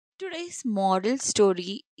Today's moral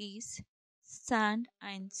story is Sand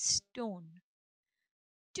and Stone.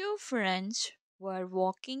 Two friends were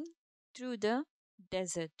walking through the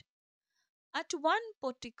desert. At one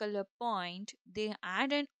particular point, they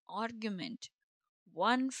had an argument.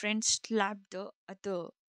 One friend slapped the other.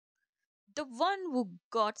 The one who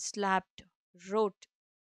got slapped wrote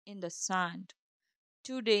in the sand,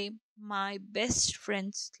 "Today, my best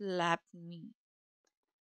friend slapped me."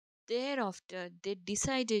 Thereafter, they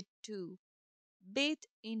decided to bathe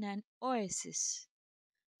in an oasis.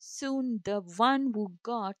 Soon the one who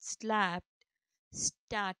got slapped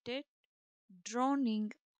started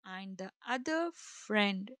drowning, and the other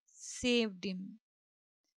friend saved him.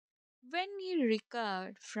 When he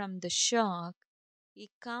recovered from the shock, he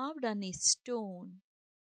carved on a stone,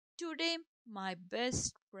 "Today my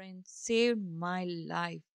best friend saved my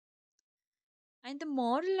life." And the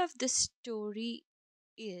moral of the story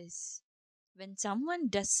is, when someone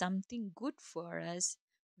does something good for us,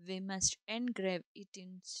 we must engrave it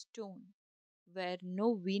in stone where no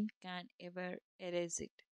wind can ever erase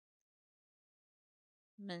it.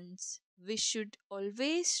 Means we should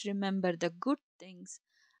always remember the good things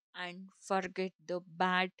and forget the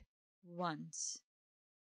bad ones.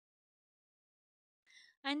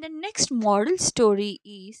 And the next moral story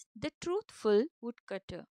is the truthful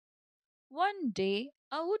woodcutter. One day,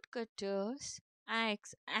 a woodcutter's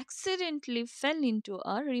axe accidentally fell into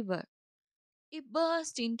a river. He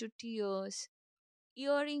burst into tears.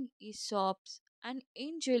 Hearing his sobs, an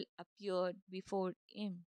angel appeared before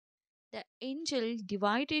him. The angel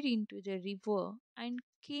divided into the river and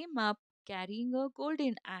came up carrying a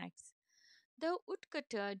golden axe. The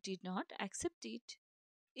woodcutter did not accept it.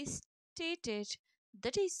 He stated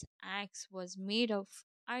that his axe was made of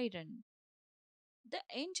iron. The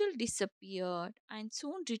angel disappeared and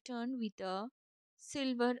soon returned with a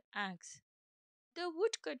silver axe. The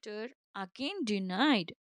woodcutter again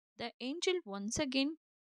denied. The angel once again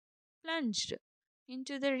plunged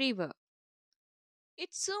into the river.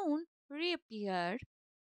 It soon reappeared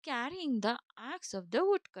carrying the axe of the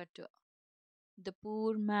woodcutter. The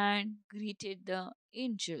poor man greeted the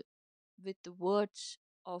angel with words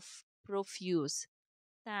of profuse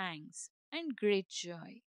thanks and great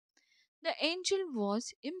joy. The angel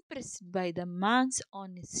was impressed by the man's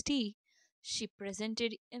honesty. She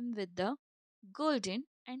presented him with the golden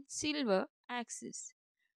and silver axes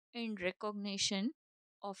in recognition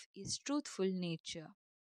of his truthful nature.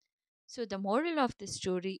 So, the moral of the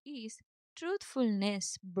story is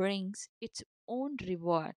truthfulness brings its own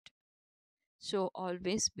reward. So,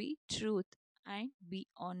 always be truth and be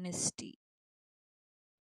honesty.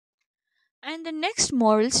 And the next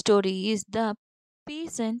moral story is the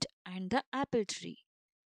peasant and the apple tree.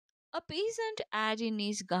 A peasant had in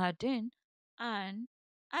his garden an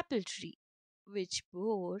apple tree which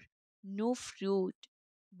bore no fruit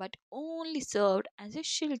but only served as a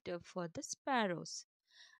shelter for the sparrows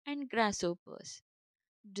and grasshoppers.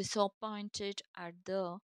 Disappointed at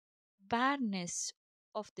the barrenness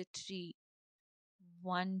of the tree,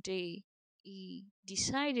 one day he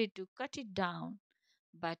decided to cut it down.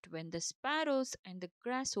 But when the sparrows and the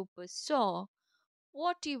grasshoppers saw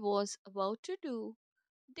what he was about to do,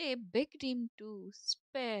 they begged him to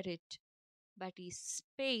spare it. But he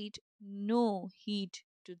paid no heed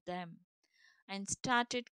to them and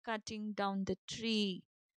started cutting down the tree.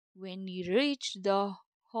 When he reached the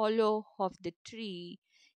hollow of the tree,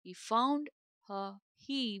 he found a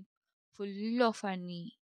heap full of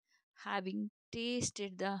honey. Having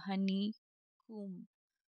tasted the honeycomb,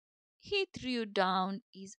 he threw down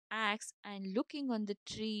his axe and, looking on the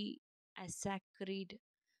tree as sacred,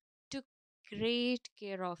 took great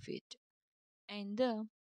care of it. And the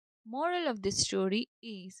moral of this story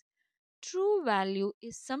is true value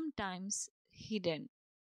is sometimes hidden.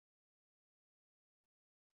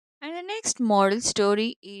 And the next moral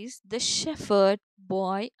story is the shepherd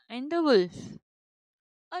boy and the wolf.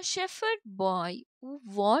 A shepherd boy who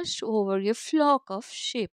watched over a flock of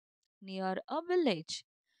sheep near a village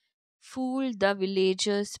fooled the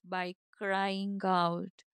villagers by crying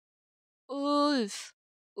out, "Wolf!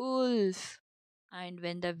 Wolf!" And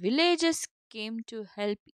when the villagers came to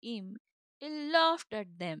help him, he laughed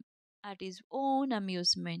at them at his own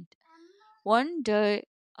amusement. One day,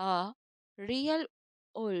 a real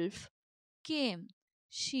wolf came.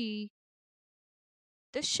 She,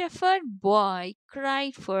 the shepherd boy,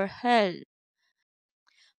 cried for help,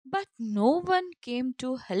 but no one came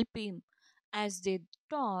to help him, as they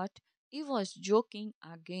thought he was joking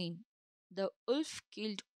again. The wolf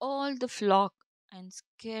killed all the flock and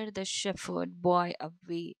scared the shepherd boy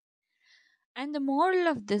away. And the moral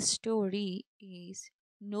of this story is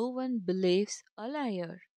no one believes a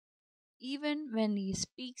liar. even when he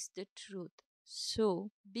speaks the truth.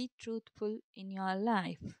 So be truthful in your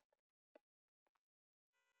life.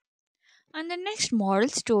 And the next moral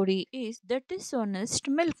story is the dishonest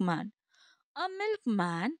milkman. A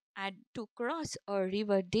milkman had to cross a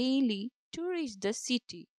river daily to reach the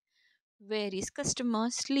city where his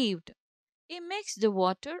customers lived. He mixed the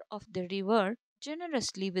water of the river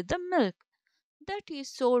generously with the milk that he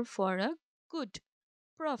sold for a good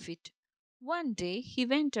profit. One day he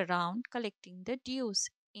went around collecting the dues.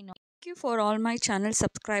 Thank you for all my channel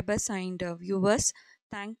subscribers and viewers.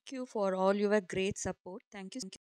 Thank you for all your great support. Thank you.